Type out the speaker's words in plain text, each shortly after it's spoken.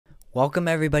Welcome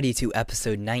everybody to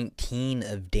episode 19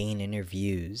 of Dane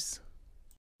Interviews.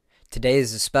 Today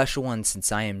is a special one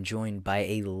since I am joined by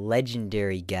a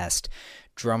legendary guest,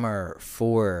 drummer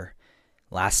for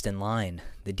Last in Line,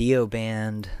 the DIO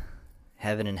band,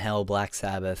 Heaven and Hell, Black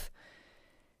Sabbath.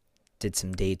 Did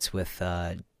some dates with,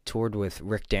 toured with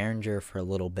Rick Derringer for a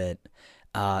little bit.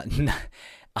 I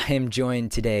am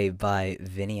joined today by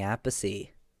Vinny Appice.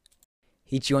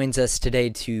 He joins us today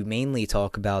to mainly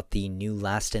talk about the new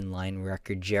Last in Line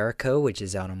record, Jericho, which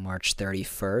is out on March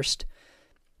 31st.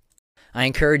 I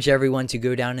encourage everyone to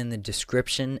go down in the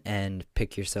description and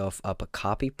pick yourself up a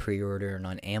copy, pre-order it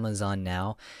on Amazon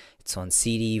now. It's on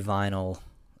CD, vinyl.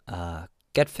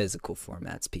 Get physical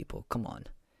formats, people. Come on.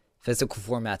 Physical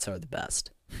formats are the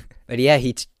best. But yeah,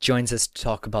 he joins us to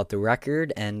talk about the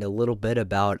record and a little bit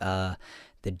about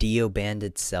the DIO band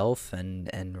itself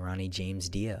and Ronnie James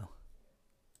Dio.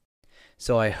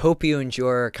 So I hope you enjoy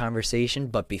our conversation,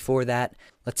 but before that,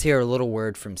 let's hear a little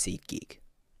word from SeatGeek.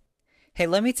 Hey,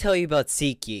 let me tell you about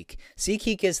SeatGeek.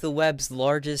 SeatGeek is the web's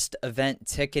largest event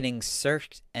ticketing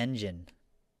search engine.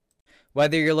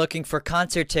 Whether you're looking for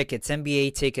concert tickets,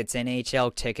 NBA tickets,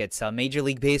 NHL tickets, Major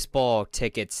League Baseball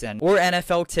tickets, or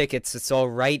NFL tickets, it's all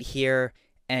right here.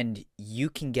 And you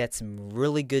can get some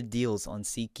really good deals on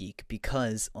SeatGeek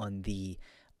because on the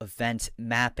event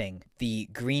mapping, the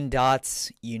green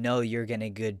dots, you know you're getting a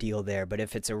good deal there. But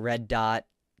if it's a red dot,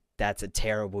 that's a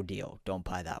terrible deal. Don't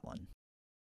buy that one. If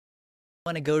you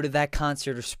want to go to that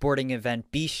concert or sporting event,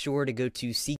 be sure to go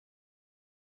to SeatGeek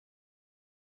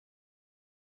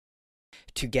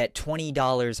to get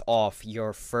 $20 off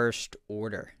your first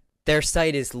order. Their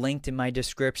site is linked in my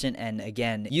description, and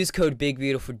again, use code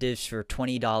BigBeautifulDish for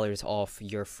 $20 off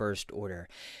your first order.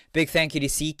 Big thank you to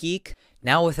SeatGeek.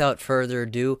 Now, without further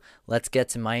ado, let's get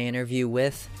to my interview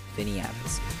with Vinny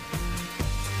Appice.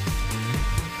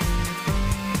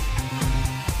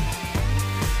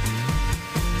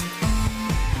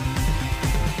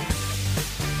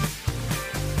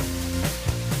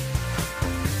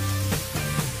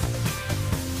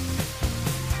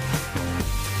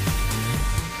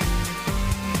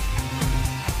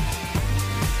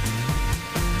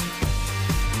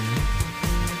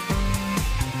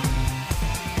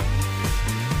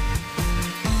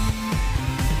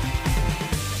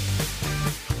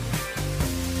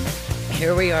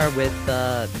 Here we are with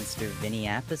Mr. Vinny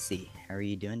Appice. How are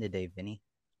you doing today, Vinny?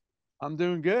 I'm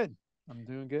doing good.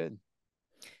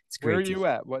 It's great. Where are you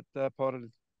at? What part of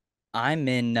the... I'm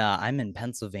in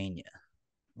Pennsylvania,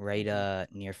 right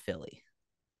near Philly.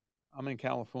 I'm in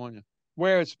California,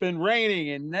 where it's been raining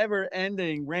and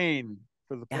never-ending rain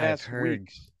for the Yeah, past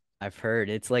weeks. I've heard.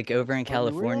 It's like over in It's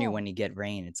California unreal. when you get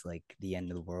rain, it's like the end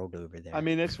of the world over I there.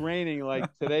 mean, it's raining like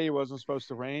today. It wasn't supposed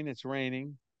to rain. It's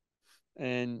raining,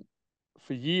 and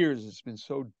for years it's been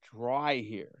so dry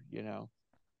here,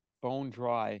 bone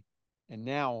dry. And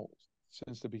now,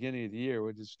 since the beginning of the year,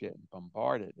 we're just getting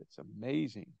bombarded. It's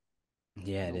amazing. I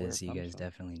Yeah, don't it know where is. it You comes guys from.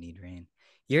 definitely need rain.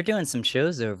 You're doing some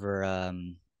shows over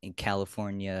in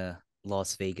California,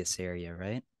 Las Vegas area,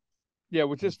 right? Yeah,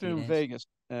 we're In a just few doing days.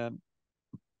 Vegas.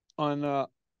 On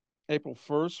April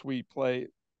 1st, we play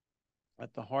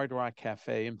at the Hard Rock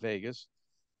Cafe in Vegas,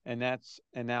 and that's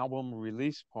an album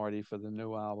release party for the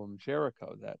new album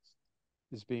Jericho that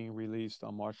is being released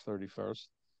on March 31st.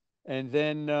 And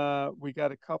then we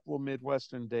got a couple of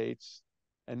Midwestern dates,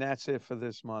 and that's it for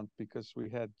this month because we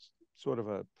had sort of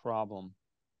a problem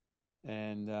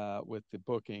and with the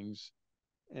bookings.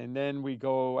 And then we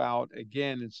go out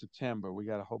again in September. We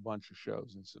got a whole bunch of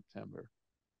shows in September.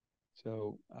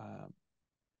 So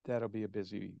that'll be a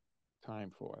busy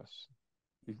time for us.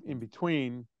 In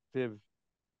between, Viv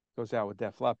goes out with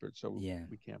Def Leppard, so Yeah.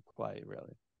 we can't play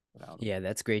really without him. Yeah,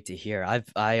 that's great to hear. I've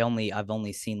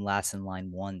only seen Last in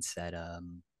Line once at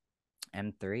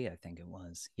M3, I think it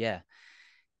was. Yeah.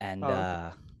 And Oh,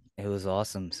 okay. it was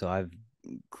awesome. So I've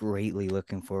greatly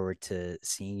looking forward to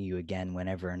seeing you again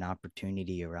whenever an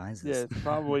opportunity Yeah, arises. it's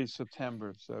probably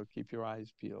September, so keep your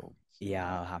eyes peeled. See what Yeah,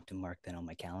 I'll happens. have to mark that on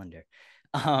my calendar.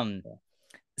 Um, Yeah.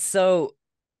 so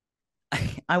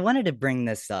I wanted to bring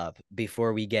this up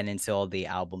before we get into all the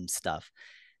album stuff.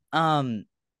 Um,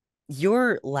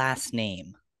 your last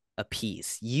name,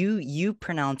 Appice. You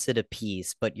pronounce it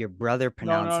Appice, but your brother No, no,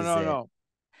 pronounces no, it no, no.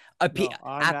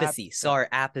 I'm at Appice. Sorry,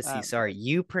 Appice. uh, Sorry,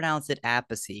 you pronounce it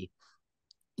Appice.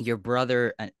 Your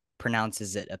brother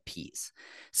pronounces it Appice.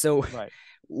 So, right.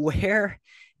 where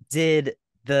did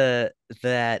the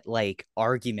that like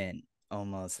argument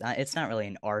almost? It's not really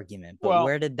an argument, but Well,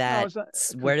 no,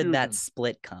 it's not where did that confusion.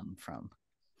 split come from?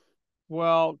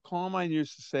 Well, Carmine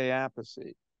used to say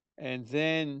Appice, and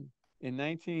then in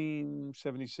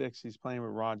 1976, he's playing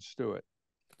with Rod Stewart.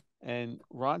 And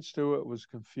Rod Stewart was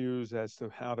confused as to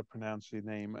how to pronounce the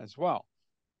name as well,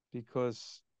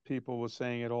 because people were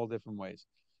saying it all different ways.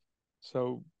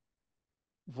 So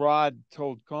Rod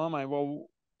told Carmine, well,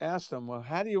 asked him, well,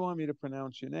 how do you want me to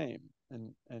pronounce your name?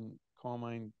 And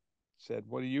Carmine said,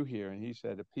 what do you hear? And he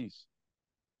said, Appice.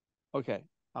 Okay,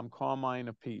 I'm Carmine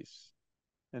Appice.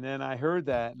 And then I heard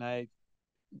that, and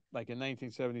like in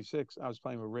 1976, I was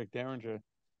playing with Rick Derringer.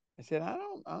 I said, I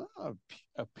don't know,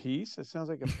 a piece. It sounds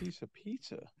like a piece of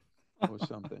pizza or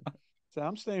something. So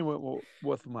I'm staying with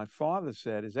what my father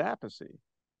said is Appice,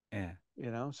 Yeah.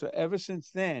 So ever since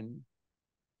then,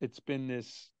 it's been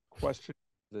this question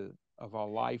of our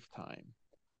lifetime.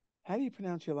 How do you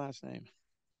pronounce your last name?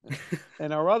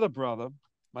 And our other brother,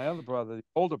 my other brother, the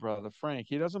older brother, Frank,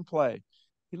 he doesn't play.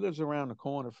 He lives around the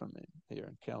corner from me here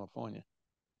in California.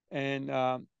 And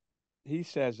he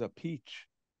says a peach.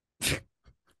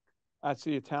 That's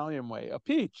the Italian way. A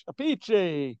peach, a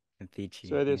peachy. Appice,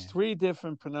 So there's yeah. three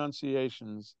different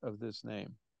pronunciations of this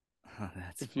name. Oh,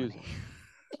 that's funny. Confusing.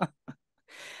 And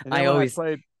then I when I always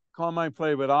played, Carmine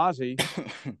played with Ozzy,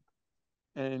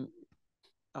 and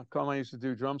Carmine used to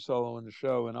do drum solo in the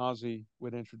show, and Ozzy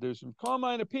would introduce him,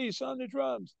 Carmine Appice on the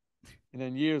drums. And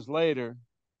then years later,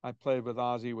 I played with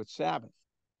Ozzy with Sabbath,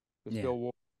 because yeah. Bill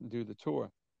Ward didn't do the tour.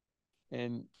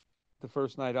 And the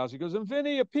first night, Ozzy goes, and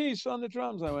Vinny Appice on the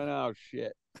drums. I went, oh,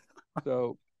 shit.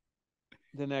 So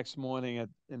the next morning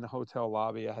in the hotel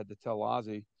lobby, I had to tell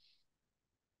Ozzy,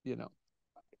 you know,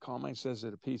 Carmine says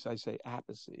it Appice. I say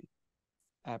Appice,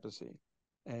 Appice.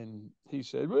 And he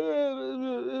said,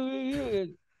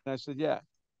 and I said, yeah.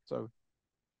 So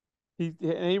he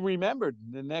remembered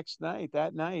the next night,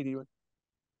 that night, he went,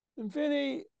 and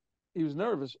Vinny, he was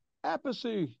nervous.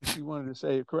 Appice. He wanted to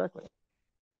say it correctly.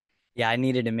 Yeah, I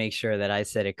needed to make sure that I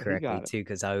said it He correctly got it. too,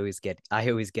 because I always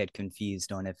get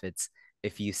confused on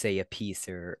if you say a piece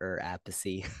or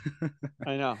Appice.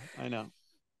 I know. I know.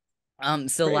 Um,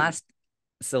 It's so crazy. last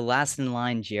so Last in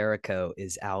Line Jericho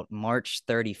is out March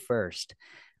 31st.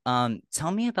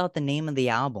 Tell me about the name of the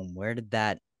album. Where did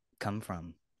that come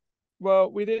from?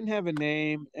 Well, we didn't have a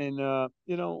name. And,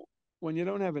 when you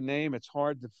don't have a name, it's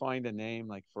hard to find a name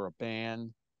like for a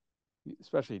band,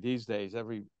 especially these days.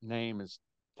 Every name is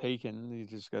taken. You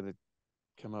just got to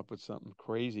come up with something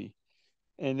crazy.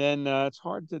 And then it's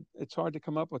hard to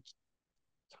come up with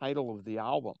title of the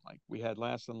album. Like we had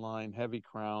Last in Line, Heavy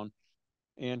Crown.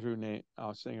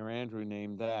 Our singer Andrew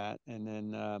named that, and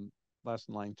then Last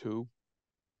in Line 2.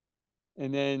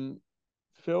 And then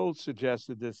Phil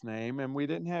suggested this name, and we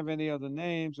didn't have any other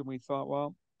names, and we thought,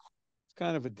 well, it's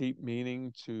kind of a deep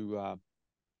meaning to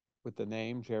with the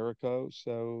name Jericho.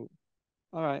 So,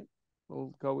 all right,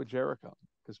 we'll go with Jericho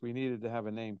because we needed to have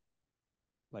a name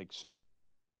like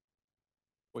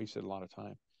wasted a lot of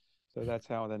time. So that's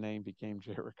how the name became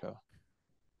Jericho.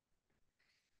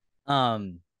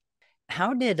 Um,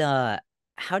 how did uh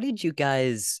how did you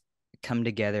guys come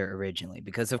together originally?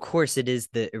 Because of course it is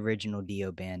the original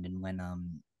Dio band, and when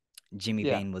Jimmy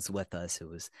Yeah. Bain was with us, it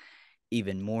was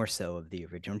even more so of the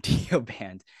original Dio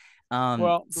band. Well,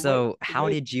 the way So the how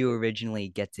way did you originally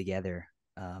get together?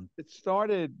 it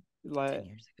started, 10 like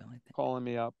years ago, I think. calling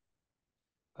me up,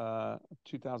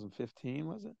 2015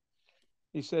 was it?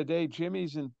 He said, "Hey,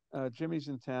 Jimmy's in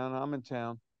town. I'm in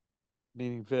town,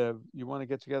 meaning Viv. You want to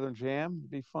get together and jam?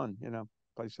 It'd be fun,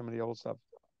 play some of the old stuff."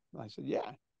 I said,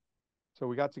 "Yeah." So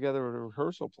we got together at a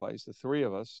rehearsal place, the three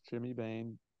of us, Jimmy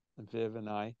Bain and Viv and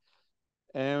I,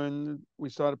 and we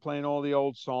started playing all the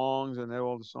old songs, and they're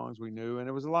all the songs we knew, and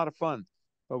it was a lot of fun.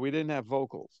 But we didn't have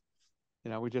vocals.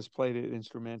 We just played it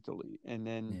instrumentally. And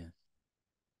then Yeah.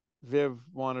 Viv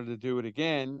wanted to do it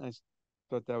again. I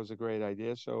thought that was a great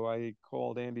idea. So I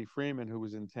called Andy Freeman, who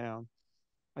was in town.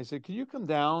 I said, "Can you come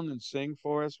down and sing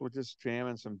for us? We're just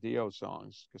jamming some Dio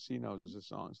songs because he knows the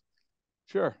songs."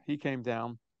 Sure. He came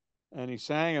down and he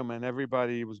sang them, and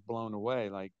everybody was blown away.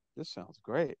 Like, this sounds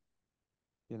great.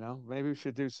 Maybe we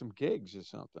should do some gigs or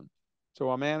something. So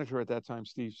our manager at that time,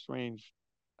 Steve Strange,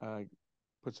 uh,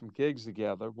 put some gigs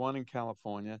together, one in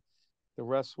California. The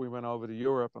rest we went over to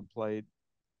Europe and played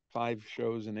 5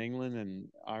 shows in England and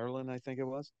Ireland, I think it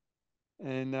was.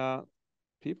 And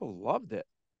people loved it.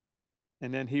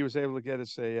 And then he was able to get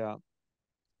us a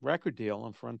record deal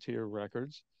on Frontier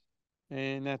Records.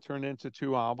 And that turned into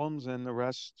 2 albums, and the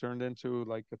rest turned into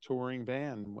like a touring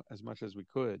band as much as we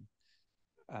could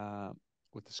uh,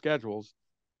 with the schedules.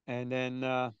 And then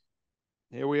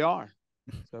here we are.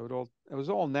 So it was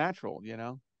all natural,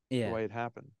 the Yeah. way it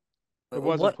happened. It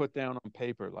wasn't What? put down on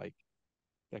paper like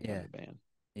that kind Yeah. of band.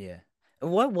 Yeah.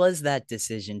 What was that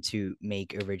decision to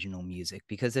make original music?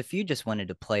 Because if you just wanted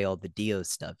to play all the Dio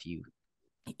stuff, you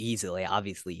easily,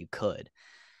 obviously, you could.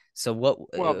 So Well,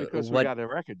 because we what? got a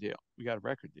record deal. We got a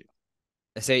record deal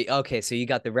Say okay, so you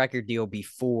got the record deal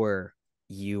before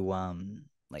you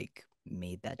like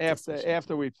made that after decision to.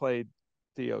 after we played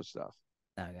Dio stuff.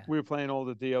 Okay. We were playing all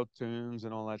the Dio tunes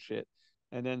and all that shit,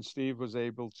 and then Steve was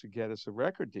able to get us a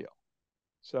record deal.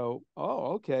 So,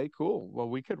 oh, okay, cool. Well,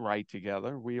 we could write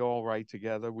together. We all write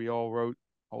together. We all wrote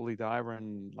Holy Diver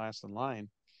and Last in Line,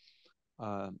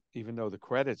 even though the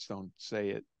credits don't say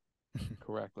it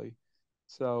correctly.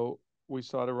 So we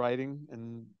started writing,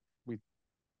 and we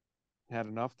had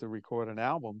enough to record an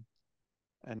album,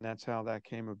 and that's how that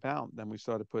came about. Then we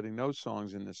started putting those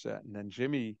songs in the set, and then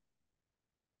Jimmy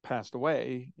passed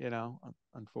away,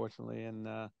 unfortunately, and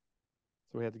so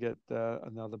we had to get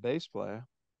another bass player,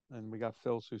 and we got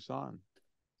Phil Susan.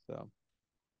 So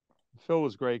Phil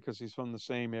was great because he's from the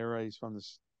same era. He's from the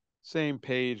same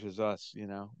page as us.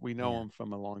 We know Yeah. him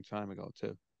from a long time ago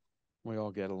too. We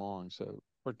all get along, so it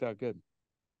worked out good.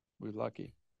 We're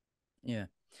lucky. Yeah.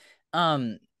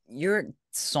 Um, your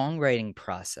songwriting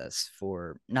process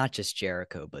for not just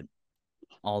Jericho, but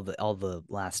all the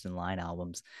Last in Line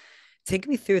albums. Take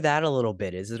me through that a little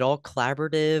bit. Is it all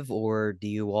collaborative, or do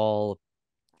you all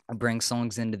bring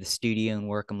songs into the studio and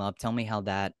work them up? Tell me how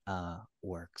that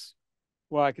works.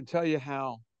 Well, I can tell you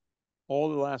how all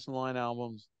the Last in Line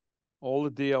albums, all the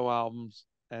Dio albums,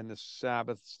 and the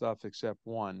Sabbath stuff except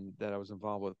one that I was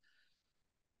involved with,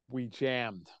 we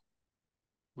jammed.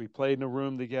 We played in a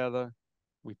room together.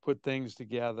 We put things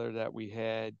together that we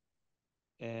had,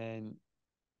 and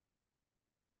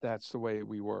that's the way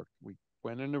we worked. We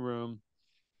went in the room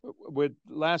with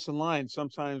Last in Line.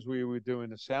 Sometimes we were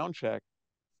doing a sound check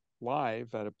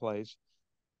live at a place,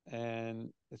 and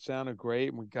it sounded great.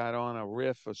 And we got on a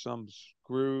riff or some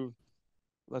groove.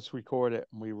 Let's record it.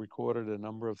 And we recorded a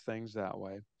number of things that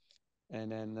way.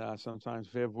 And then sometimes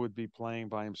Viv would be playing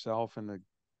by himself in the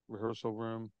rehearsal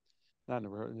room, not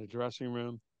in the dressing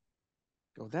room.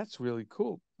 Go, that's really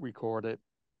cool. Record it.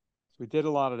 So we did a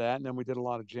lot of that, and then we did a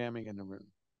lot of jamming in the room.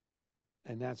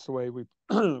 And that's the way we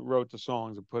wrote the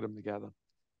songs and put them together,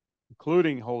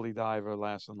 including Holy Diver,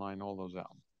 Last in Line, all those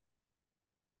albums.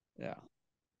 Yeah.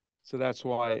 So that's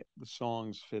why the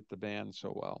songs fit the band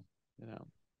so well, you know,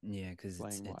 Yeah, because it's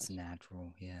playing it's wise.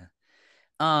 natural. Yeah.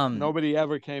 Um. Nobody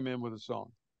ever came in with a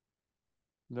song.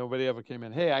 Nobody ever came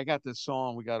in, hey, I got this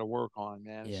song we got to work on,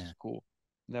 man. This Yeah. is cool.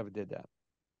 Never did that.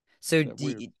 So That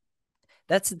weird.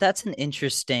 that's an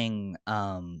interesting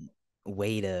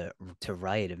way to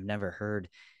write. I've never heard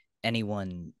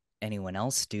anyone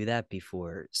else do that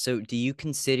before. So do you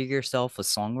consider yourself a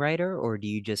songwriter, or do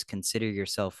you just consider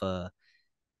yourself a,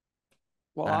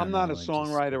 Well, I I'm don't not a know, just a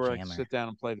songwriter where I can jammer? sit down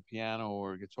and play the piano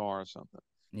or guitar or something.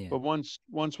 Yeah. But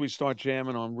once we start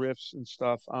jamming on riffs and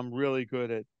stuff, I'm really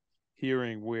good at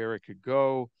hearing where it could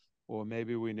go, or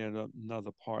maybe we need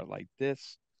another part like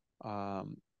this.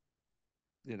 Um,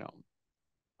 you know,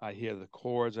 I hear the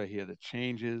chords, I hear the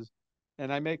changes,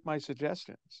 and I make my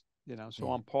suggestions. So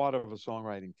Yeah. I'm part of a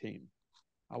songwriting team.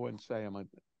 I wouldn't say I'm a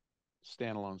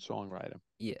standalone songwriter.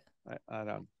 Yeah. I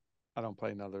don't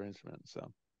play another instrument,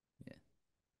 so. Yeah.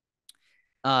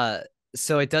 Uh,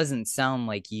 so it doesn't sound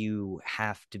like you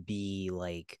have to be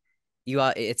like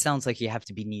it sounds like you have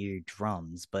to be near your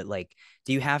drums, but like,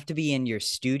 do you have to be in your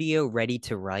studio ready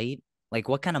to write? Like,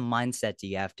 what kind of mindset do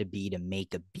you have to be to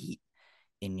make a beat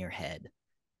in your head?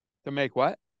 To make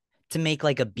what? To make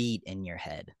like a beat in your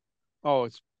head. Oh,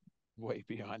 it's way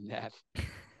beyond that.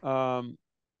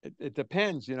 It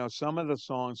depends. Some of the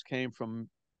songs came from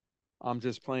I'm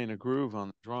just playing a groove on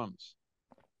the drums.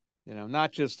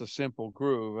 Not just a simple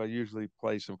groove. I usually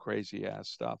play some crazy ass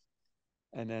stuff,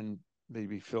 and then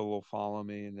maybe Phil will follow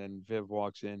me, and then Viv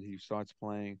walks in, he starts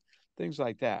playing things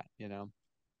like that.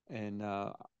 And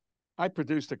I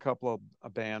produced a couple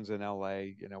of bands in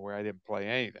L.A. Where I didn't play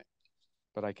anything,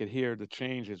 but I could hear the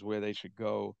changes where they should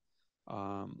go.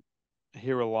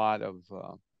 Hear a lot of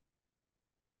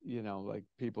like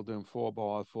people doing 4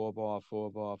 bar, 4 bar,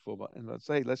 4 bar, 4 bar. And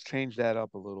let's change that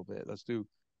up a little bit. Let's do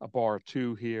a bar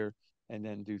two here and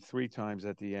then do three times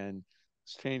at the end.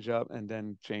 Let's change up and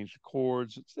then change the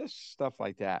chords. It's just stuff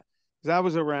like that. Because I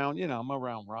was around, I'm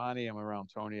around Ronnie, I'm around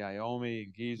Tony Iommi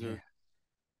and Yeah. Geezer.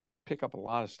 Pick up a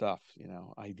lot of stuff,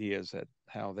 ideas at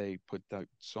how they put the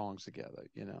songs together.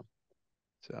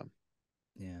 So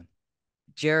Yeah.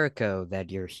 Jericho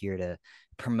that you're here to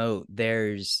promote,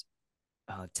 there's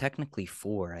technically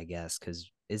four, I guess, because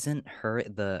isn't her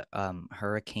the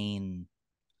Hurricane?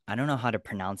 I don't know how to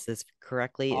pronounce this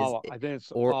correctly. Is Allah. it I think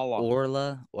it's or Allah.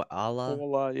 Orla or Allah?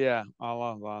 Allah, yeah.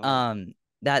 Allah, Allah. Um,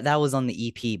 that was on the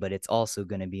EP, but it's also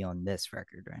going to be on this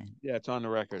record, right? Yeah, it's on the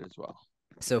record as well.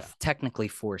 So Yeah. technically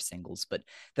four singles, but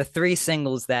the three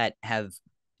singles that have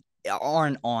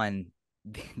aren't on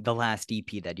the last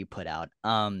EP that you put out.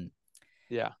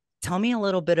 Yeah. Tell me a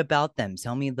little bit about them.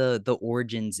 Tell me the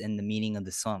origins and the meaning of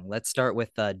the song. Let's start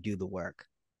with "Do the Work."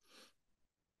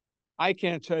 I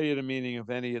can't tell you the meaning of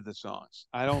any of the songs.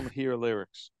 I don't hear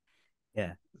lyrics.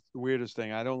 Yeah, It's the weirdest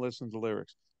thing. I don't listen to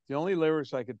lyrics. The only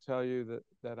lyrics I could tell you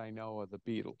that I know are the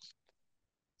Beatles.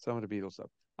 Some of the Beatles stuff.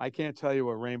 I can't tell you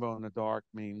what Rainbow in the Dark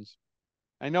means.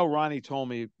 I know Ronnie told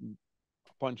me a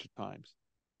bunch of times,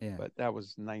 yeah. but that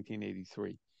was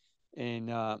 1983.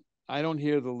 And I don't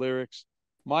hear the lyrics.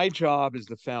 My job is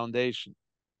the foundation,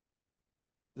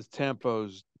 the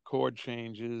tempos, chord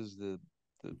changes, the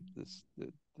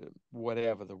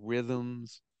whatever, the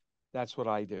rhythms. That's what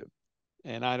I do.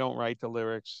 And I don't write the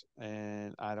lyrics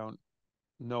and I don't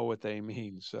know what they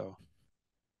mean. So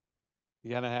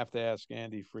you're gonna have to ask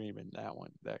Andy Freeman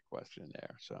that question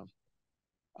there. So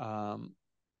um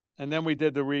and then we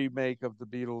did the remake of the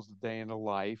Beatles' Day in the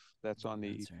Life. That's on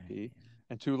the That's right. EP.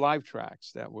 And two live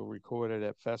tracks that were recorded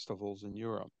at festivals in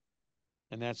Europe.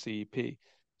 And that's the EP.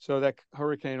 So that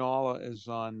Hurricane Alla is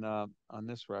on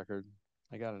this record.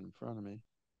 I got it in front of me.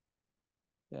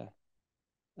 Yeah.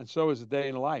 And so is A Day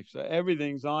in the Life. So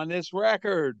everything's on this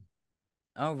record.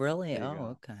 Oh, really? There you Oh,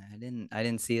 go. okay. I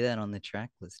didn't see that on the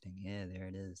track listing. Yeah, there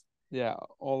it is. Yeah,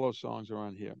 all those songs are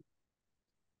on here.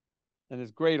 And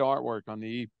there's great artwork on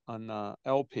the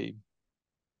LP.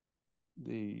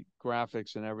 The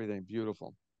graphics and everything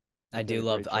beautiful. They did a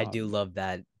great I job. do love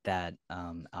that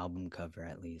album cover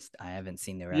at least. I haven't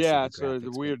seen the rest of Yeah, the it's the graphics,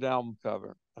 but weird album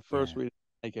cover. At first yeah, we didn't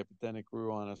like it, but then it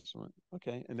grew on us.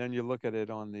 Okay, and then you look at it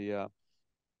on the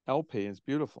LP, it's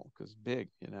beautiful because big.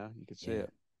 You can see yeah.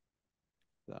 it.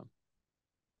 So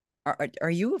Are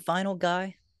you a vinyl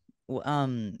guy?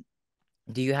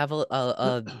 Do you have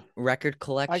a record I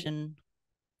collection?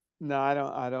 no, I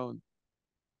don't. I don't.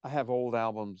 I have old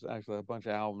albums, actually, a bunch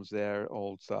of albums there,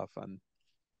 old stuff, and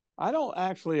I don't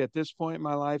actually at this point in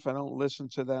my life. I don't listen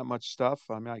to that much stuff.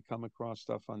 I mean, I come across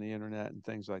stuff on the internet and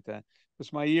things like that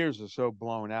because my ears are so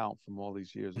blown out from all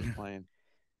these years of playing.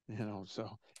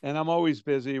 So and I'm always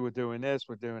busy with doing this.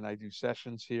 I do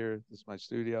sessions here. This is my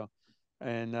studio,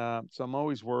 and so I'm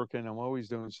always working. I'm always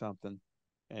doing something,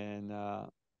 and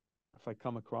if I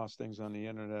come across things on the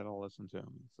internet, I'll listen to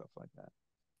them and stuff like that.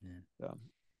 Yeah.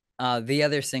 So, The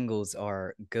other singles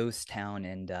are Ghost Town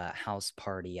and House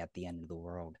Party at the End of the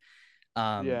World.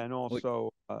 yeah, and What,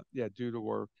 also yeah, do the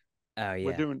work. oh We're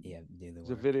yeah, doing yeah, do the there's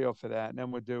a work. video for that, and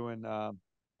then we're doing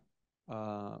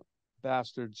uh,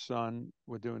 Bastard Son.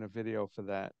 We're doing a video for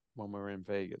that when we're in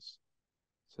Vegas.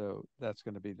 So that's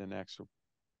going to be the next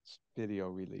video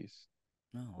release.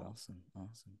 Oh, So awesome,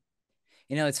 awesome.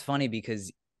 It's funny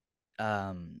because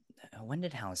when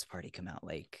did House Party come out?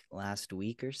 Like last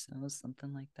week or so,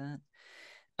 something like that.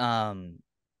 Um,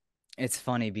 it's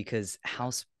funny because yeah,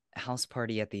 House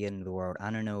Party at the End of the World.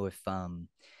 I don't know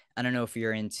if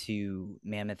you're into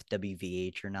Mammoth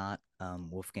WVH or not.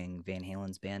 Wolfgang Van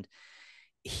Halen's band.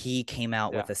 He came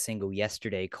out yeah. with a single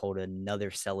yesterday called Another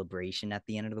Celebration at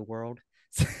the End of the World.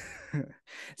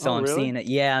 So Oh, I'm really? seeing it.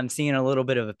 Yeah, I'm seeing a little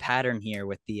bit of a pattern here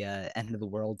with the end of the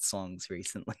world songs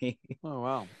recently. Oh,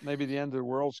 wow. Maybe the end of the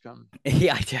world's coming.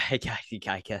 Yeah,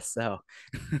 I guess so.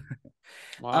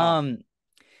 Wow. um,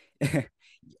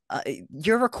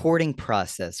 your recording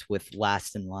process with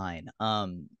Last in Line.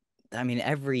 I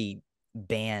mean,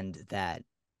 band that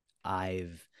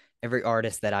I've, every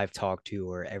artist that I've talked to,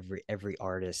 or every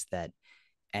artist that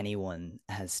anyone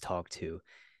has talked to,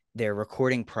 their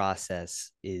recording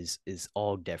process is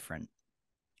all different.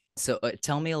 So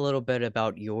tell me a little bit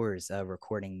about yours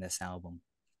recording this album.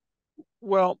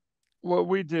 Well, what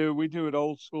we do it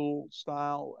old school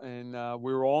style, and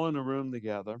we're all in a room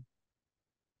together.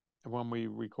 And when we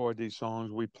record these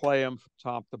songs, we play them from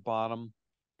top to bottom.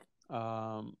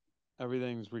 Um,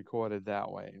 Everything's recorded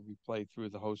that way. We play through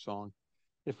the whole song.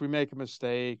 If we make a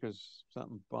mistake or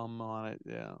something bum on it,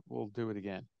 yeah, we'll do it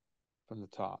again from the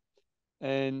top.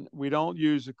 And we don't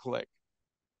use a click.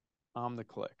 I'm the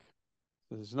click.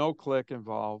 So there's no click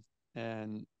involved,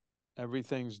 and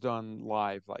everything's done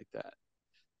live like that.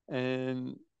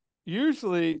 And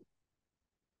usually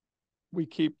we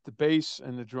keep the bass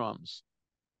and the drums,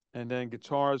 and then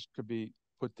guitars could be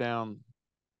put down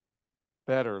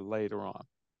better later on,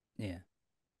 Yeah.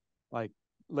 like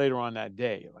later on that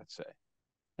day, let's say.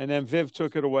 And then Viv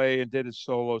took it away and did it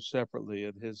solo separately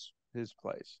at his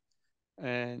place.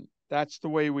 And that's the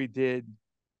way we did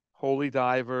Holy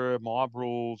Diver, Mob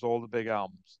Rules, all the big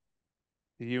albums.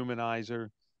 The Humanizer,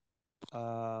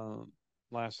 uh,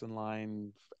 Last in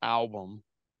Line album.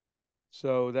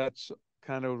 So that's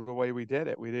kind of the way we did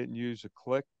it. We didn't use a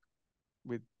click.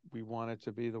 We we want it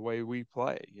to be the way we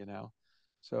play.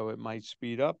 So it might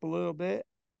speed up a little bit,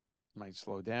 might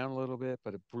slow down a little bit,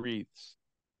 but it breathes.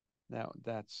 Now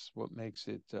that's what makes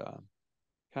it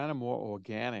kind of more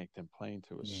organic than playing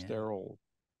to a Yeah. sterile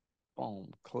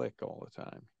boom click all the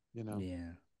time.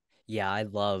 Yeah. Yeah, I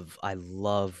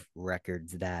love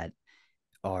records that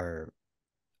are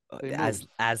They as move.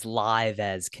 as live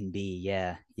as can be.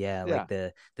 Yeah. Yeah, like Yeah,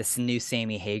 the new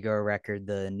Sammy Hagar record,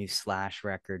 the new Slash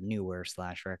record, newer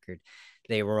Slash record.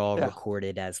 They were all yeah,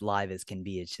 recorded as live as can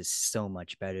be. It's just so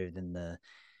much better than the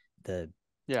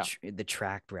yeah, the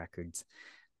tracked records.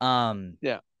 Um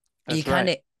yeah. you That's kind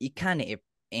right. of you kind of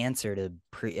answered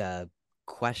a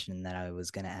question that I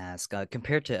was going to ask.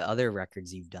 Compared to other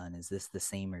records you've done, is this the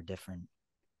same or different?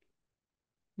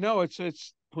 No,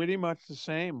 it's pretty much the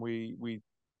same. We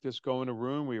just go in a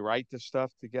room, we write the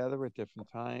stuff together at different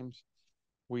times.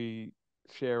 We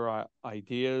share our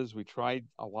ideas. We tried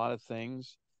a lot of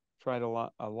things, tried a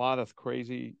lot of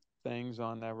crazy things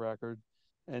on that record,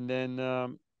 and then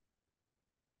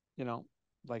you know,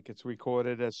 like it's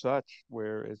recorded as such,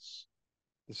 where it's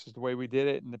this is the way we did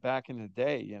it in the back in the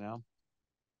day.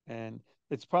 And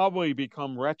it's probably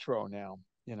become retro now.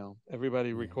 Everybody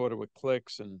Yeah. recorded with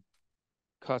clicks and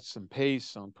cuts and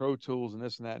pastes on Pro Tools and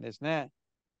this and that and this and that.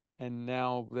 And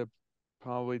now they're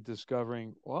probably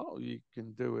discovering, well, you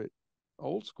can do it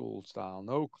old school style,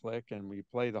 no click, and we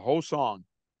play the whole song.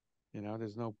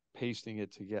 There's no pasting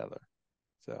it together.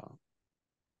 So,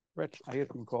 I guess we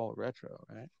can call it retro,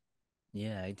 right?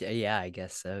 Yeah, yeah, I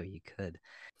guess so. You could.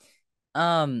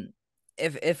 Um,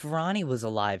 if Ronnie was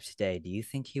alive today, do you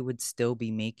think he would still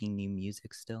be making new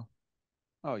music still?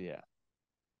 Oh, yeah.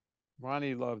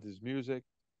 Ronnie loved his music.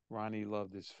 Ronnie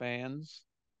loved his fans,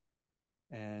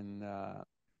 and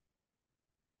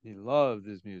he loved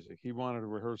his music. He wanted to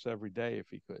rehearse every day if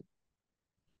he could.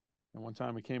 And one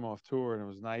time we came off tour and it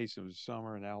was nice. It was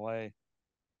summer in LA.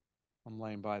 I'm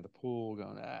laying by the pool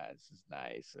going, this is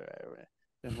nice.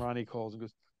 Then Ronnie calls and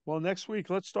goes, well, next week,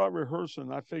 let's start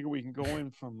rehearsing. I figure we can go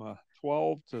in from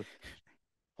 12 to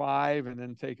 5 and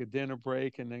then take a dinner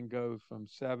break and then go from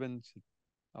 7 to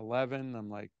 11. I'm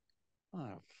like,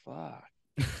 oh, fuck.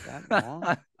 It's that long?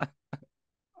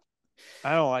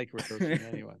 I don't like rehearsing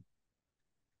anyway.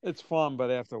 It's fun,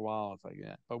 but after a while, it's like,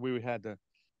 yeah. But we had to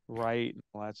write and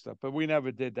all that stuff. But we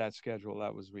never did that schedule.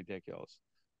 That was ridiculous.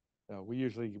 So we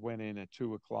usually went in at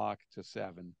 2 o'clock to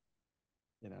 7.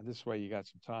 This way you got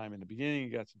some time in the beginning,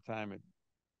 you got some time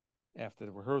after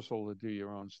the rehearsal to do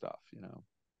your own stuff,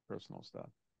 personal stuff.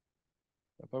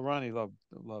 But Ronnie loved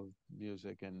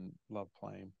music and loved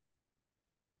playing.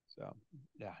 So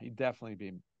yeah, he'd definitely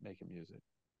be making music.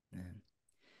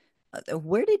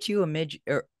 Where did you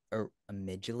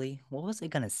originally, what was I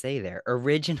gonna say there?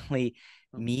 Originally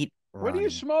Hmm. meet What are you Ronnie?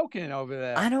 smoking over I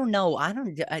there? don't know. I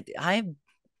don't.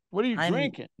 What are you I'm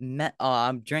drinking? met. Oh,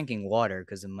 I'm drinking water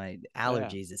because of my Yeah.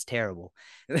 allergies. It's terrible.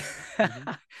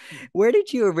 Hmm. Where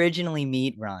did you originally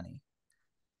meet Ronnie?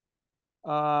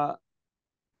 Uh,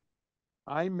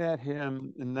 I met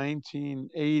him in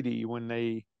 1980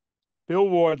 when Bill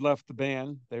Ward left the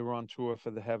band. They were on tour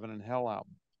for the Heaven and Hell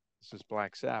album. This is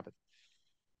Black Sabbath.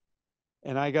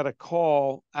 And I got a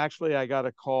call. Actually, I got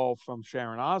a call from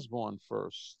Sharon Osbourne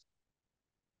first.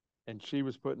 And she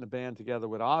was putting the band together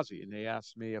with Ozzy. And they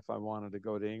asked me if I wanted to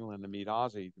go to England to meet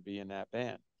Ozzy to be in that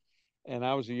band. And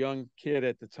I was a young kid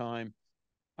at the time.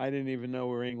 I didn't even know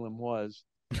where England was.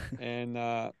 And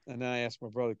then I asked my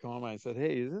brother to come. I said,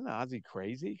 "Hey, isn't Ozzy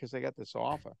crazy? Because I got this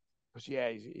offer." He goes, "Yeah,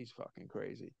 he's fucking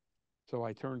crazy." So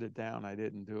I turned it down. I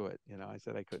didn't do it. I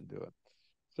said I couldn't do it.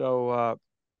 So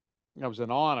it was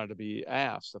an honor to be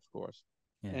asked, of course.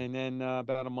 Yeah. And then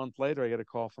about a month later, I got a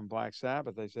call from Black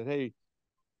Sabbath. They said, "Hey,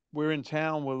 we're in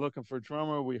town. We're looking for a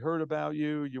drummer. We heard about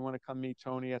you. You want to come meet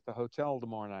Tony at the hotel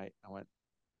tomorrow night?" I went,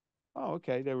 "Oh,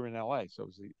 okay." They were in LA, so it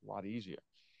was a lot easier.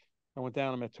 I went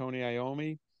down and met Tony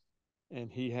Iommi,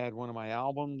 and he had one of my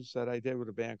albums that I did with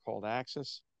a band called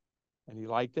Axis, and he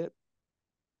liked it.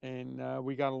 And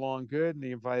we got along good, and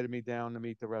he invited me down to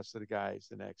meet the rest of the guys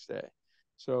the next day.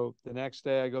 So the next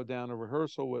day, I go down to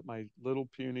rehearsal with my little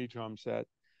puny drum set,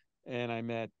 and I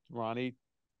met Ronnie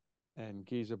and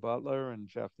Geezer Butler and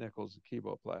Jeff Nichols, the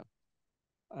keyboard player.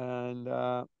 And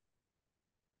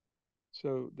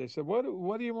so they said,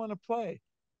 "What do you want to play?"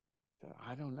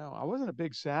 I don't know. I wasn't a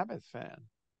big Sabbath fan.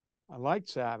 I liked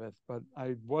Sabbath, but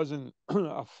I wasn't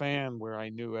a fan where I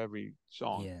knew every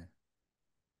song. Yeah.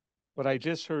 But I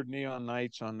just heard Neon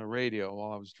Nights on the radio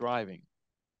while I was driving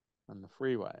on the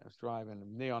freeway. I was driving,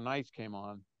 and Neon Nights came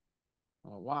on.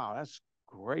 Oh, wow, that's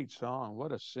a great song.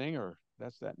 What a singer.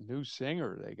 That's that new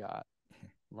singer they got,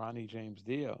 Ronnie James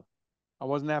Dio. I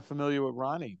wasn't that familiar with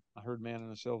Ronnie. I heard Man on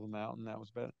the Silver Mountain. That was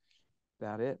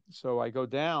about it. So I go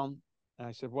down and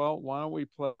I said, well, why don't we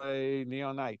play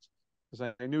Neon Nights?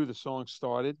 Because I knew the song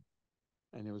started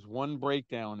and there was one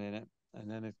breakdown in it and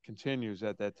then it continues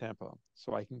at that tempo.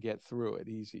 So I can get through it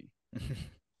easy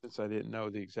since I didn't know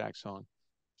the exact song.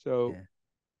 So Yeah.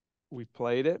 we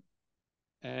played it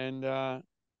and that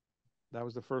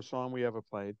was the first song we ever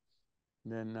played.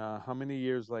 And then how many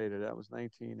years later? That was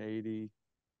 1980.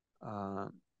 Uh,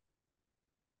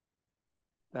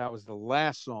 that was the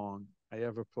last song I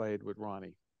ever played with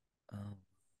Ronnie. Oh,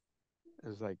 It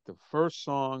was like the first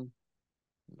song,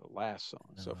 the last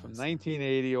song. the So from last song.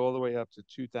 1980 all the way up to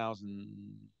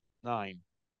 2009,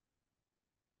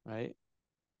 right?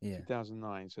 Yeah.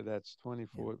 2009. So that's Yeah.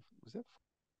 24. Was that?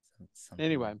 Something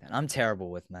Anyway, like that. I'm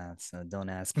terrible with math, so don't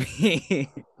ask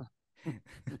me.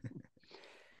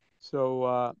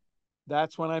 so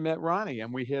that's when I met Ronnie,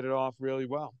 and we hit it off really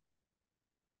well.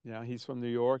 You know, he's from New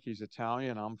York. He's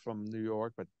Italian. I'm from New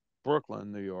York, but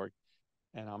Brooklyn, New York,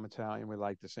 and I'm Italian. We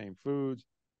like the same foods.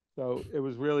 So it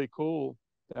was really cool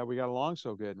that we got along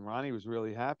so good. And Ronnie was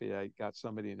really happy I got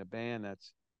somebody in the band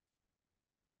that's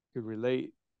could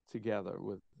relate together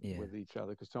Yeah. with each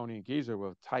other because Tony and Geezer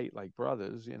were tight like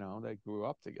brothers. You know, they grew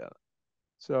up together.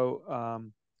 So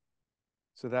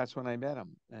so that's when I met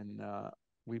him, and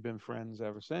we've been friends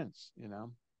ever since. You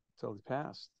know, until he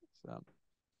passed. So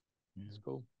it's Mhm.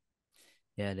 cool.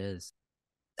 Yeah, it is.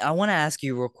 I want to ask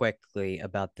you real quickly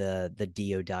about the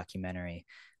Dio documentary.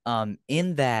 Yep.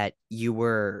 In that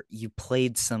you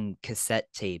played some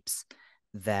cassette tapes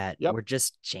that Yep. were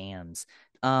just jams.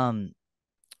 Um,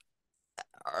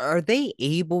 are they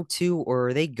able to, or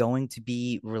are they going to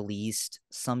be released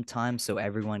sometime so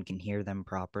everyone can hear them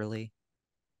properly?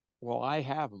 Well, I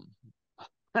have them.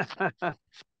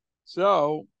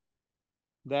 So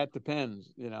that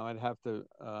depends. You know, I'd have to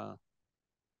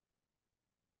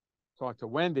talk to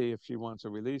Wendy if she wants to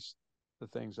release the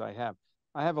things I have.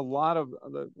 I have a lot of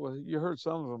well, you heard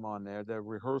some of them on there. They're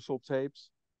rehearsal tapes.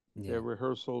 They're Yeah,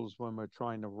 rehearsals when we're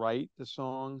trying to write the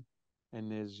song,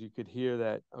 and as you could hear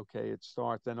that, okay, it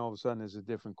starts, then all of a sudden there's a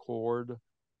different chord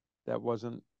that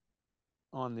wasn't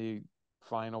on the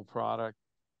final product,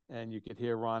 and you could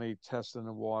hear Ronnie testing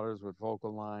the waters with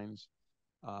vocal lines.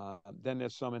 Then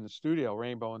there's some in the studio,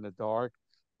 Rainbow in the Dark,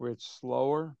 where it's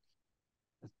slower,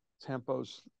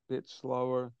 tempo's a bit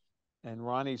slower, and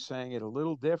Ronnie sang it a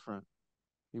little different.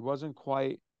 He wasn't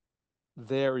quite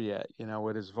there yet, you know,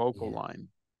 with his vocal yeah, line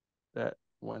that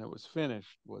when it was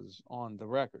finished was on the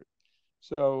record.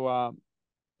 So,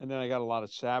 and then I got a lot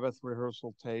of Sabbath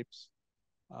rehearsal tapes.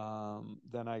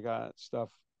 Then I got stuff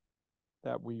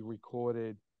that we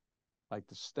recorded, like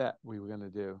the step we were going to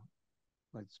do,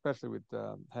 like especially with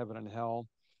Heaven and Hell.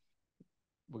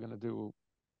 We're going to do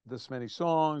this many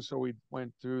songs. So we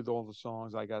went through all the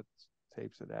songs. I got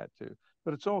tapes of that too.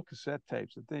 But it's all cassette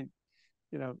tapes. I think,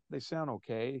 you know, they sound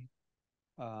okay,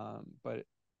 but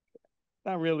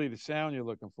not really the sound you're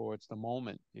looking for. It's the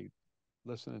moment you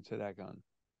listening to that gun.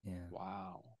 yeah,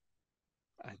 Wow.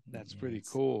 That's yeah. pretty It's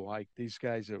cool. Like these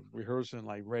guys are rehearsing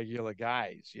like regular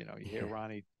guys. You know, you hear yeah,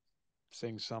 Ronnie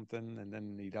sing something and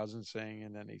then he doesn't sing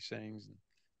and then he sings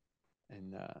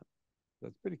and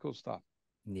that's pretty cool stuff.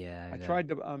 yeah. I tried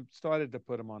to started to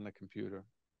put them on the computer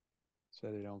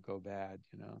so they don't go bad,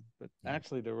 you know. But Yeah.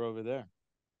 actually, they're over there.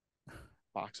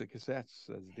 Box of cassettes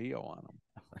says Dio on them.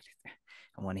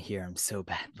 I want to hear him so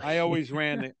I badly. always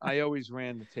ran the I always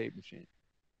ran the tape machine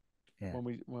Yeah,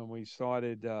 when we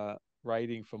started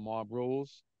writing for Mob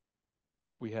Rules.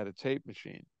 We had a tape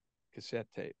machine, cassette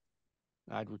tape.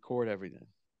 I'd record everything.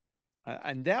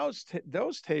 And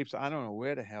those tapes, I don't know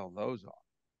where the hell those are.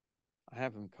 I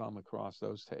haven't come across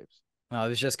those tapes. well, I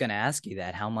was just gonna ask you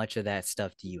that. How much of that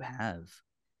stuff do you have?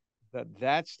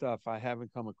 That stuff I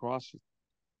haven't come across.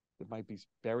 It might be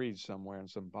buried somewhere in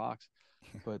some box.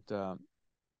 But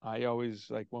I always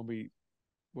like when we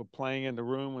were playing in the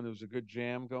room when there was a good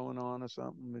jam going on or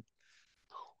something.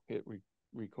 Hit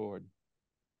record,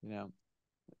 you know,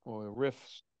 or a riff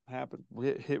happened.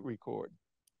 Hit record,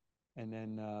 and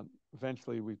then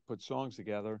eventually we put songs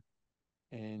together,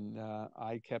 and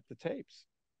I kept the tapes.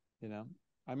 You know,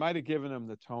 I might have given him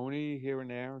the Tony here and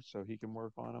there so he can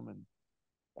work on them, and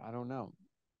I don't know.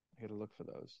 I got to look for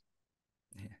those.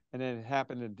 Yeah, And then it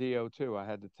happened in DIO too. I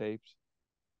had the tapes.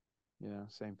 You know,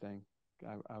 same thing.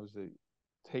 I was the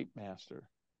tape master.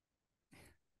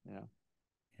 You know.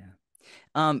 yeah.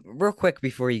 Real quick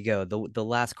before you go, the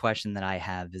last question that I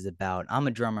have is about I'm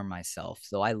a drummer myself,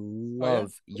 so I Oh yeah.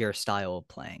 love your style of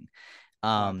playing.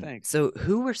 Thanks. So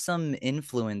who were some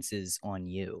influences on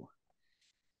you?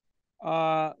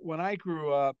 When I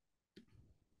grew up,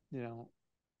 you know,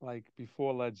 like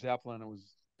before Led Zeppelin, it was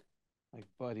like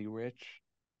Buddy Rich.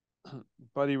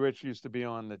 Buddy Rich used to be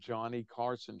on the Johnny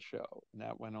Carson show, and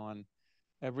that went on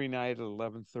every night at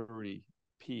 11:30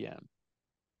 p.m.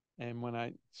 And when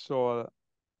I saw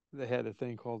they had a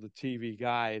thing called the TV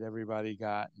Guide, everybody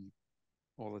got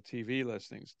all the TV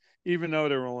listings, even though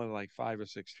there were only like 5 or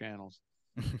 6 channels.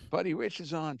 Buddy Rich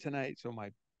is on tonight, so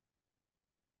my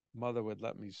mother would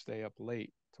let me stay up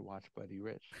late to watch Buddy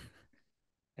Rich,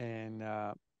 and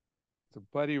so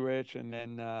Buddy Rich, and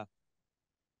then a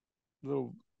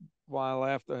little while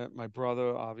after, my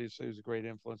brother obviously was a great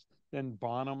influence. Then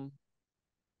Bonham,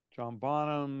 John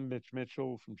Bonham, Mitch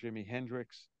Mitchell from Jimi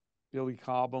Hendrix, Billy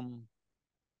Cobham,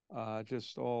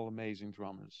 just all amazing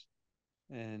drummers.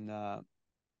 And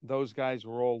those guys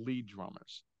were all lead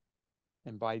drummers.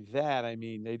 And by that, I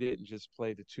mean they didn't just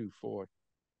play the 2/4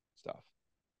 stuff.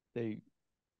 They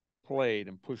played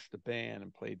and pushed the band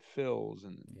and played fills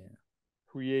and Yeah.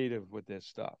 creative with their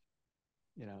stuff.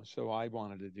 So I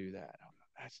wanted to do that.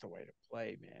 That's the way to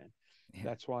play, man. Yeah.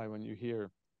 That's why when you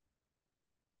hear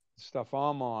stuff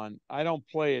I'm on, I don't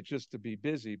play it just to be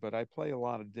busy, but I play a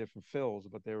lot of different fills,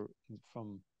 but they're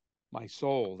from my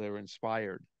soul. They're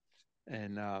inspired.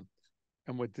 And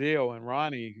with Dio and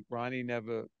Ronnie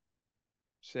never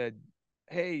said,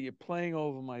 "Hey, you're playing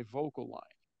over my vocal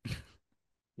line."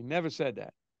 He never said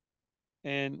that.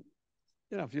 And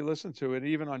if you listen to it,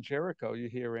 even on Jericho, you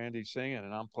hear Andy singing,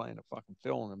 and I'm playing a fucking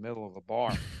fill in the middle of a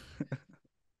bar.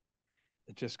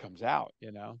 It just comes out.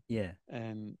 Yeah.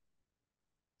 And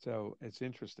so it's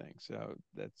interesting. So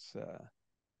that's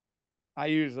I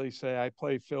usually say I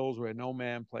play fills where no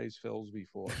man plays fills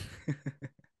before,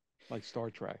 like Star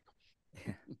Trek.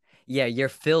 Yeah. Yeah, your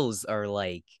fills are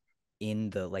like in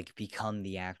the like become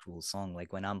the actual song.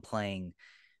 Like when I'm playing,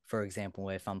 for example,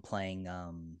 if I'm playing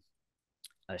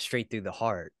Straight Through the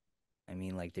Heart, I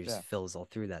mean like there's Yeah. fills all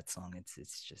through that song. It's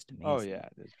just Oh amazing. yeah.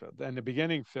 There's Phil. And the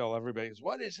beginning Phil, everybody goes,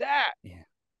 "What is that?" Yeah.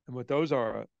 And what those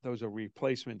are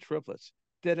replacement triplets.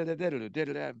 And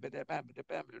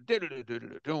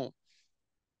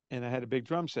I had a big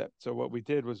drum set. So what we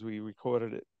did was we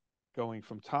recorded it going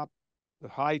from the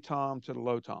high tom to the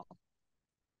low tom.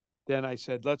 Then I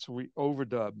said, let's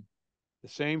overdub the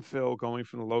same fill going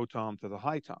from the low tom to the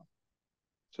high tom.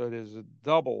 So there's a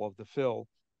double of the fill,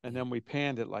 and Yeah. then we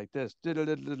panned it like this. So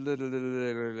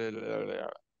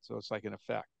it's like an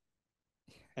effect,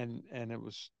 and it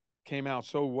came out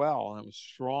so well, and it was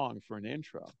strong for an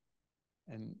intro,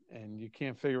 and you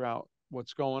can't figure out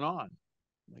what's going on.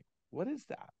 Like, what is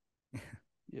that?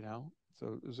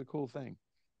 So it was a cool thing.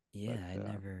 Yeah,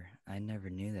 But I never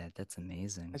knew that. That's I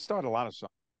amazing. started a lot of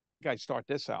songs. I think I start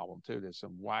this album too. There's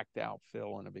some whacked out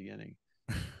fill in the beginning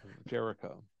of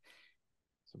Jericho.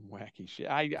 Some wacky shit.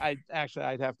 I actually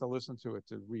I'd have to listen to it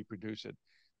to reproduce it.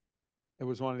 It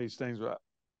was one of these things where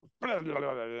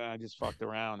I just fucked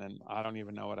around and I don't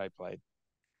even know what I played.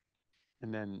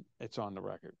 And then it's on the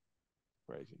record.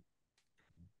 Crazy.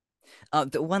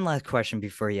 One last question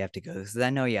before you have to go, because I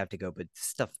know you have to go, but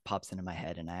stuff pops into my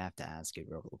head and I have to ask it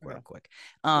real Okay. quick.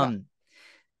 Yeah. Um,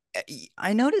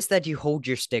 I noticed that you hold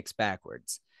your sticks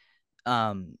backwards.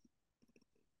 Um,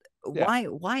 Yeah.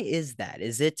 why is that?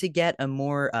 Is it to get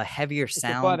a heavier It's a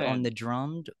butt sound on end. the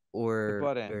drummed, The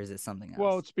butt or end. is it something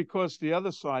Well, else? it's because the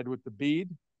other side with the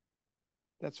bead,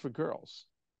 that's for girls.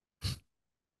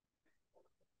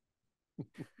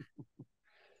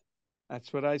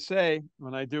 That's what I say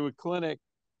when I do a clinic.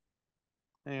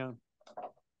 And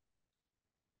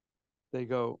they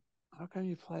go, "How come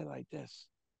you play like this?"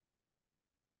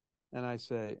 And I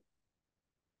say,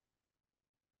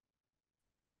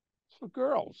 "It's for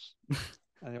girls."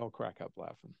 And they all crack up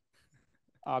laughing.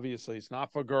 Obviously, it's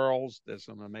not for girls. There's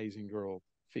some amazing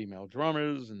female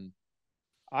drummers. And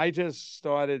I just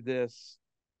started this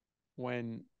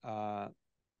when I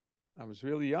was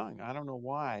really young. I don't know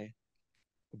why.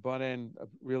 The butt end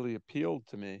really appealed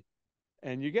to me.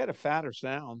 And you get a fatter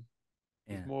sound.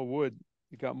 There's Yeah. more wood.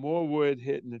 You got more wood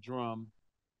hitting the drum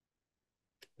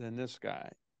than this guy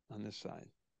on this side.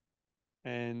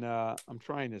 And I'm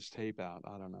trying this tape out.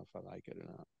 I don't know if I like it or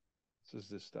not. This is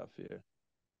this stuff here.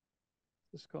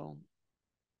 This called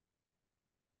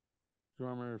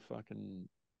drummer fucking,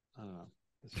 I don't know,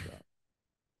 this stuff.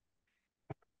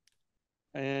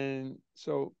 And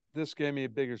so this gave me a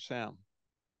bigger sound.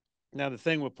 Now the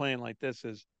thing with playing like this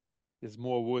is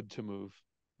more wood to move,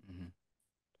 Hmm.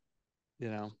 you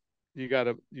know. you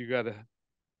gotta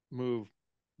move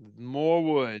more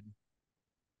wood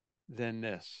than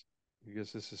this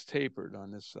because this is tapered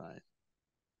on this side,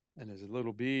 and there's a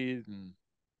little bead, and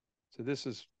so this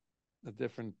is a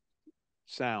different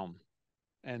sound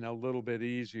and a little bit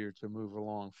easier to move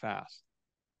along fast.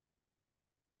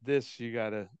 This you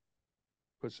gotta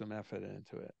put some effort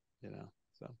into it, you know.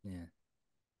 So Yeah.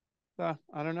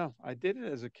 I don't know. I did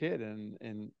it as a kid,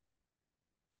 and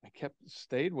I kept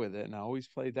stayed with it, and I always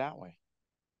played that way.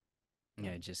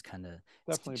 Yeah, it just kind of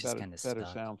it's Definitely just better kind of better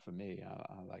stuck. sound for me.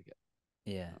 I like it.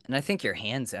 Yeah. And I think your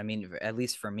hands, I mean, at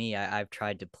least for me, I've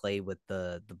tried to play with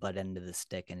the butt end of the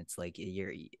stick and it's like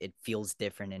it feels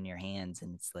different in your hands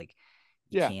and it's like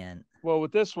you Yeah. can't. Well,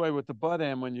 with this way, with the butt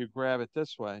end, when you grab it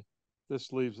this way,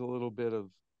 this leaves a little bit of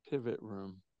pivot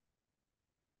room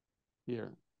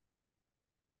here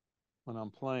when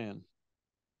I'm playing.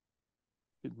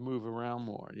 You can move around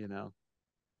more, you know.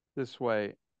 This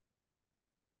way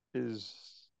is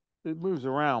it moves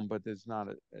around, but there's not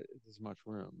as much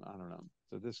room. I don't know.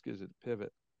 So this gives it a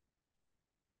pivot,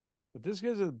 but this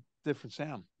gives it a different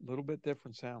sound, a little bit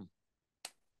different sound,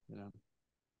 you know.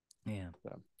 Yeah.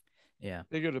 So Yeah.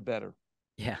 bigger the better.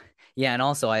 Yeah. Yeah. And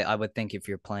also I would think if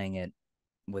you're playing it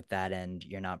with that end,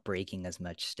 you're not breaking as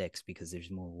much sticks because there's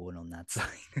more wood on that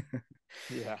side.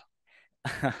 Yeah.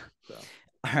 So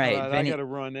All all right, right, I got Vinny. to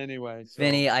run anyway. So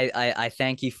Vinny, I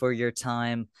thank you for your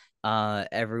time.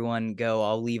 Everyone go.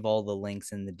 I'll leave all the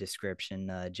links in the description.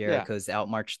 yeah. Jericho's out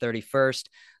March 31st.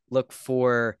 Look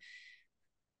for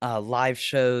live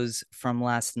shows from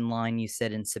Last in Line, you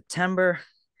said in September.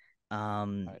 All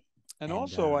Um, right. And and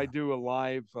also, I do a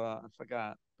live. I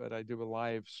forgot, but I do a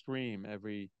live stream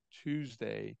every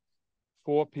Tuesday,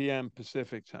 4 p.m.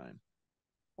 Pacific time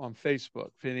on Facebook,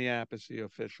 Vinny Appice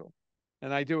official,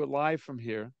 and I do it live from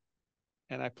here.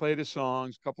 And I play the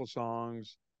songs, a couple of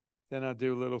songs. Then I'll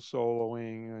do a little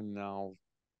soloing, and I'll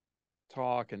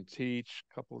talk and teach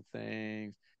a couple of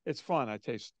things. It's fun.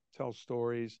 Tell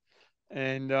stories,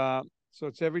 and so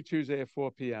it's every Tuesday at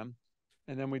 4 p.m.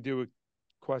 And then we do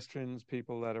questions.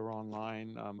 People that are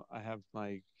online. I have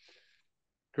my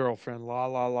girlfriend, La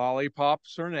La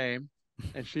Lollipop's her name,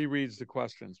 and she reads the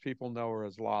questions. People know her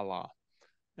as La La,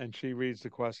 and she reads the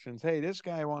questions. Hey, this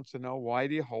guy wants to know why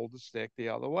do you hold the stick the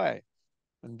other way,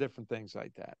 and different things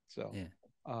like that. So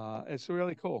yeah, it's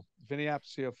really cool. Vinny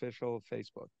Appice official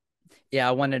Facebook. yeah.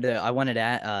 I wanted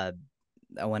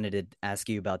to ask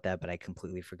you about that, but I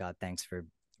completely forgot. Thanks for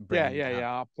Yeah, bringing yeah, it up.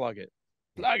 yeah. I'll plug it.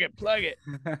 Plug it, plug it.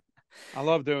 I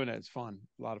love doing it. It's fun,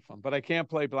 a lot of fun. But I can't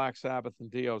play Black Sabbath and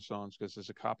Dio songs because there's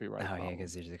a copyright Oh yeah, problem.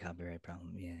 because there's a copyright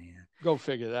problem. Yeah, Go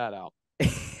figure that out. yeah.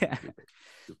 Stupid,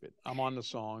 stupid. I'm on the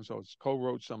song, so it's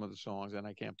co-wrote some of the songs, and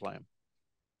I can't play them.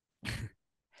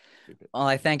 Stupid. Well,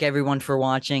 I thank everyone for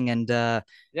watching, and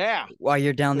Yeah. while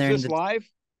you're down Is there in this the live?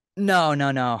 no,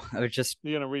 I was just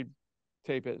You're gonna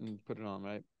tape it and put it on,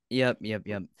 right? yep.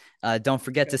 Don't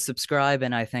forget to subscribe,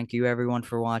 and I thank you everyone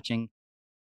for watching.